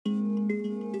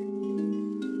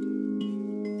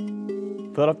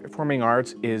Philadelphia Performing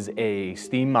Arts is a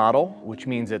STEAM model, which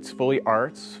means it's fully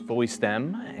arts, fully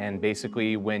STEM, and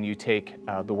basically when you take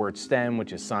the word STEM,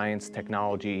 which is science,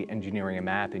 technology, engineering, and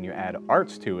math, and you add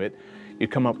arts to it, you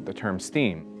come up with the term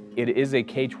STEAM. It is a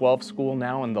K-12 school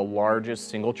now and the largest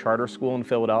single charter school in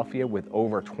Philadelphia with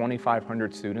over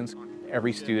 2,500 students.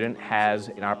 Every student has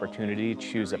an opportunity to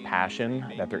choose a passion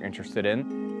that they're interested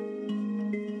in.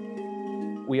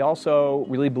 We also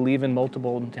really believe in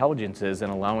multiple intelligences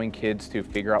and allowing kids to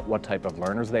figure out what type of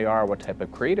learners they are, what type of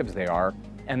creatives they are,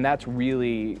 and that's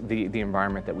really the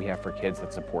environment that we have for kids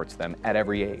that supports them at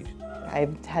every age.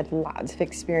 I've had lots of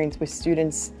experience with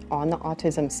students on the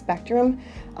autism spectrum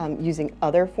using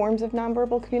other forms of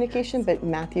nonverbal communication, but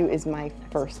Matthew is my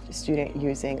first student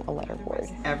using a letterboard.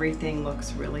 Everything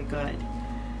looks really good.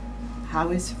 How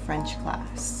is French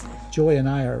class? Joy and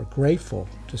I are grateful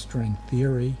to String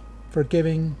Theory for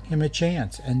giving him a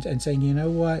chance and saying, you know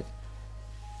what,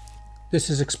 this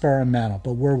is experimental,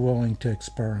 but we're willing to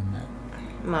experiment.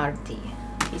 Marty.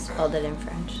 He spelled it in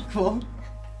French. Cool.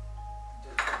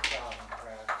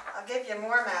 I'll give you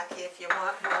more, Mackie, if you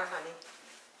want more, honey.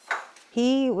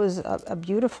 He was a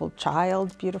beautiful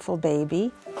child, beautiful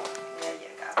baby. There you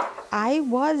go. I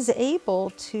was able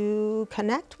to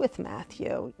connect with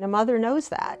Matthew. A mother knows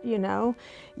that, you know.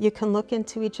 You can look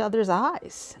into each other's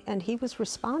eyes, and he was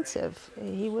responsive.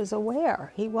 He was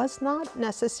aware. He was not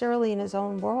necessarily in his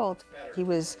own world. He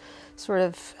was sort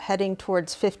of heading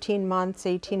towards 15 months,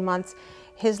 18 months.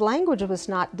 His language was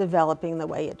not developing the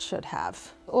way it should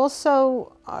have.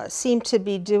 Also seemed to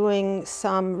be doing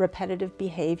some repetitive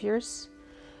behaviors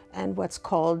and what's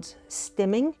called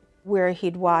stimming, where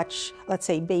he'd watch, let's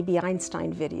say, Baby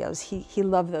Einstein videos. He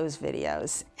loved those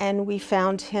videos. And we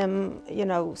found him, you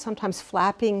know, sometimes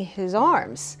flapping his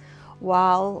arms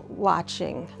while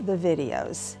watching the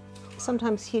videos.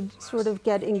 Sometimes he'd sort of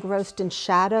get engrossed in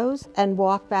shadows and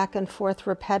walk back and forth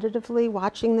repetitively,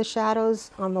 watching the shadows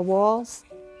on the walls.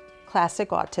 Classic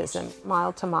autism,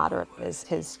 mild to moderate is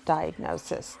his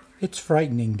diagnosis. It's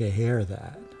frightening to hear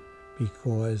that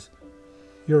because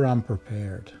you're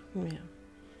unprepared. Yeah.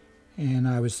 And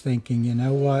I was thinking, you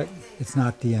know what, it's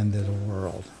not the end of the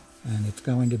world. And it's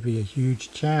going to be a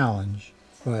huge challenge,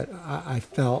 but I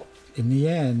felt in the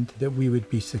end that we would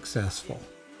be successful.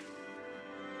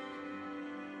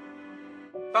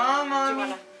 Bye,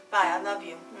 Mommy. Bye, I love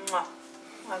you. Mwah.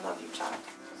 I love you, child.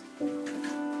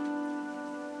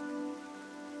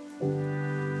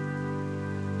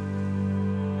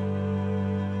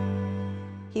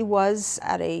 He was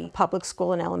at a public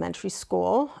school, an elementary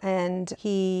school, and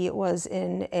he was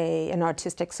in an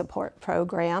autistic support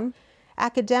program.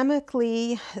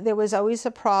 Academically, there was always a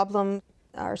problem.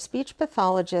 Our speech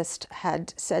pathologist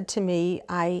had said to me,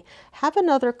 I have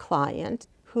another client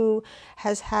who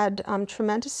has had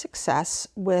tremendous success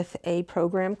with a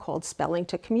program called Spelling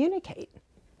to Communicate.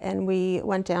 And we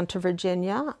went down to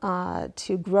Virginia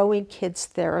to Growing Kids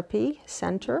Therapy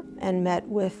Center and met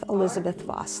with Elizabeth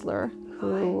Vossler,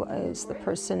 who is the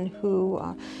person who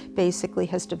basically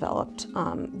has developed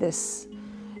this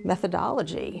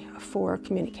methodology for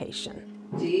communication.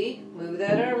 G, move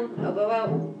that arm, elbow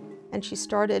out. And she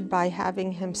started by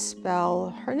having him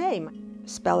spell her name,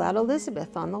 spell out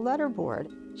Elizabeth on the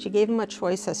letterboard. She gave him a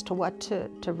choice as to what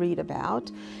to read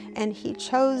about, and he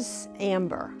chose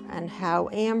amber and how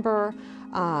amber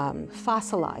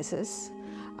fossilizes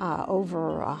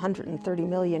over 130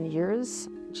 million years.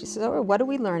 She said, oh, what are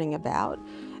we learning about?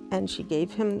 And she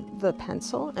gave him the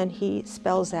pencil, and he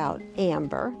spells out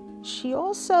amber. She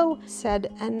also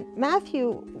said, and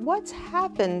Matthew, what's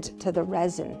happened to the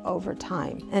resin over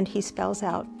time? And he spells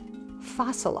out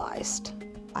fossilized.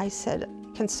 I said,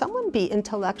 can someone be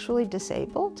intellectually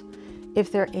disabled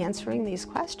if they're answering these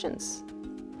questions?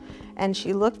 And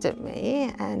she looked at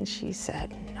me and she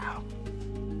said, no.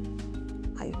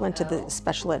 I went to the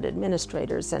special ed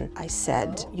administrators and I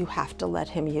said, you have to let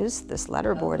him use this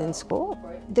letterboard in school.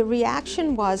 The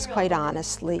reaction was, quite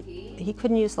honestly, he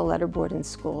couldn't use the letterboard in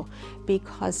school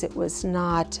because it was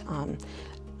not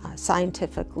a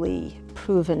scientifically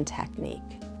proven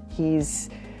technique. He's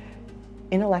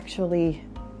intellectually,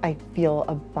 I feel,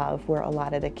 above where a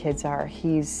lot of the kids are.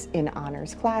 He's in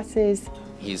honors classes.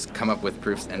 He's come up with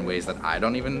proofs in ways that I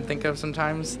don't even think of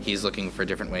sometimes. He's looking for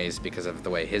different ways because of the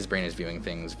way his brain is viewing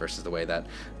things versus the way that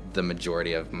the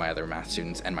majority of my other math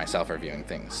students and myself are viewing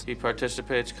things. He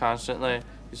participates constantly.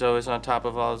 He's always on top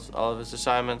of all of his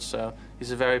assignments, so he's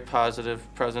a very positive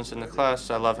presence in the class.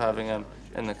 I love having him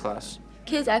in the class.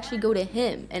 Kids actually go to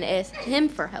him and ask him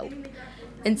for help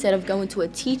instead of going to a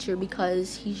teacher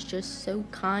because he's just so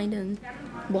kind and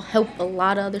will help a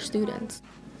lot of other students.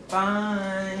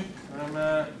 Bye. Bye,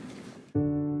 Matt.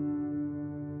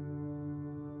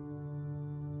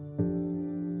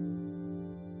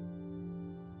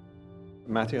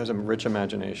 Matthew has a rich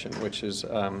imagination, which is,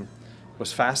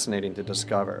 was fascinating to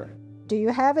discover. Do you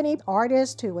have any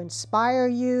artists who inspire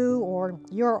you or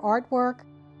your artwork?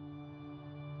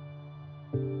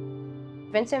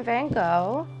 Vincent van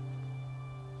Gogh.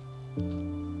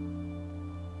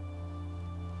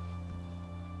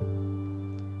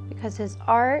 Because his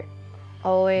art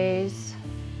always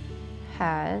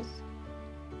has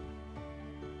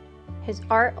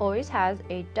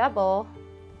a double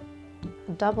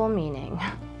meaning.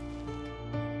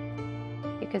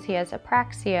 Because he has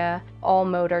apraxia, all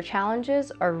motor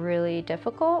challenges are really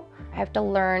difficult. I have to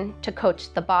learn to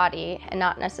coach the body and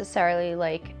not necessarily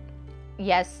like,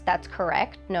 yes, that's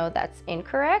correct, no, that's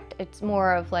incorrect. It's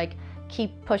more of like,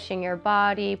 keep pushing your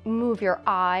body, move your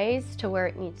eyes to where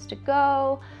it needs to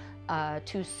go,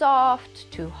 too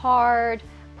soft, too hard,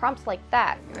 prompts like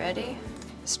that. You ready?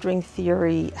 String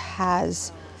theory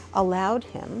has allowed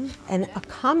him and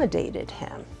accommodated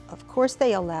him. Of course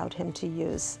they allowed him to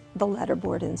use the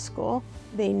letterboard in school.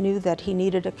 They knew that he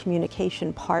needed a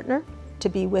communication partner to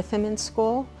be with him in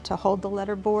school, to hold the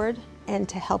letterboard and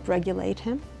to help regulate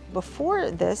him. Before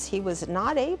this, he was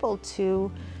not able to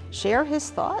share his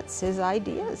thoughts, his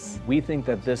ideas. We think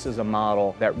that this is a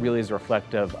model that really is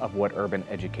reflective of what urban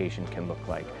education can look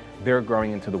like. They're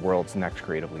growing into the world's next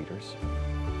creative leaders.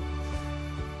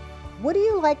 What do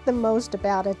you like the most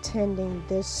about attending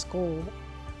this school?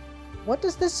 What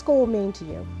does this school mean to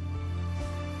you?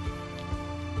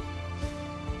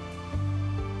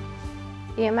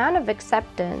 The amount of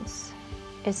acceptance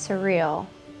is surreal.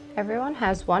 Everyone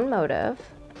has one motive,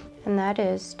 and that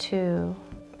is to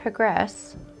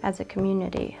progress as a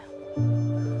community.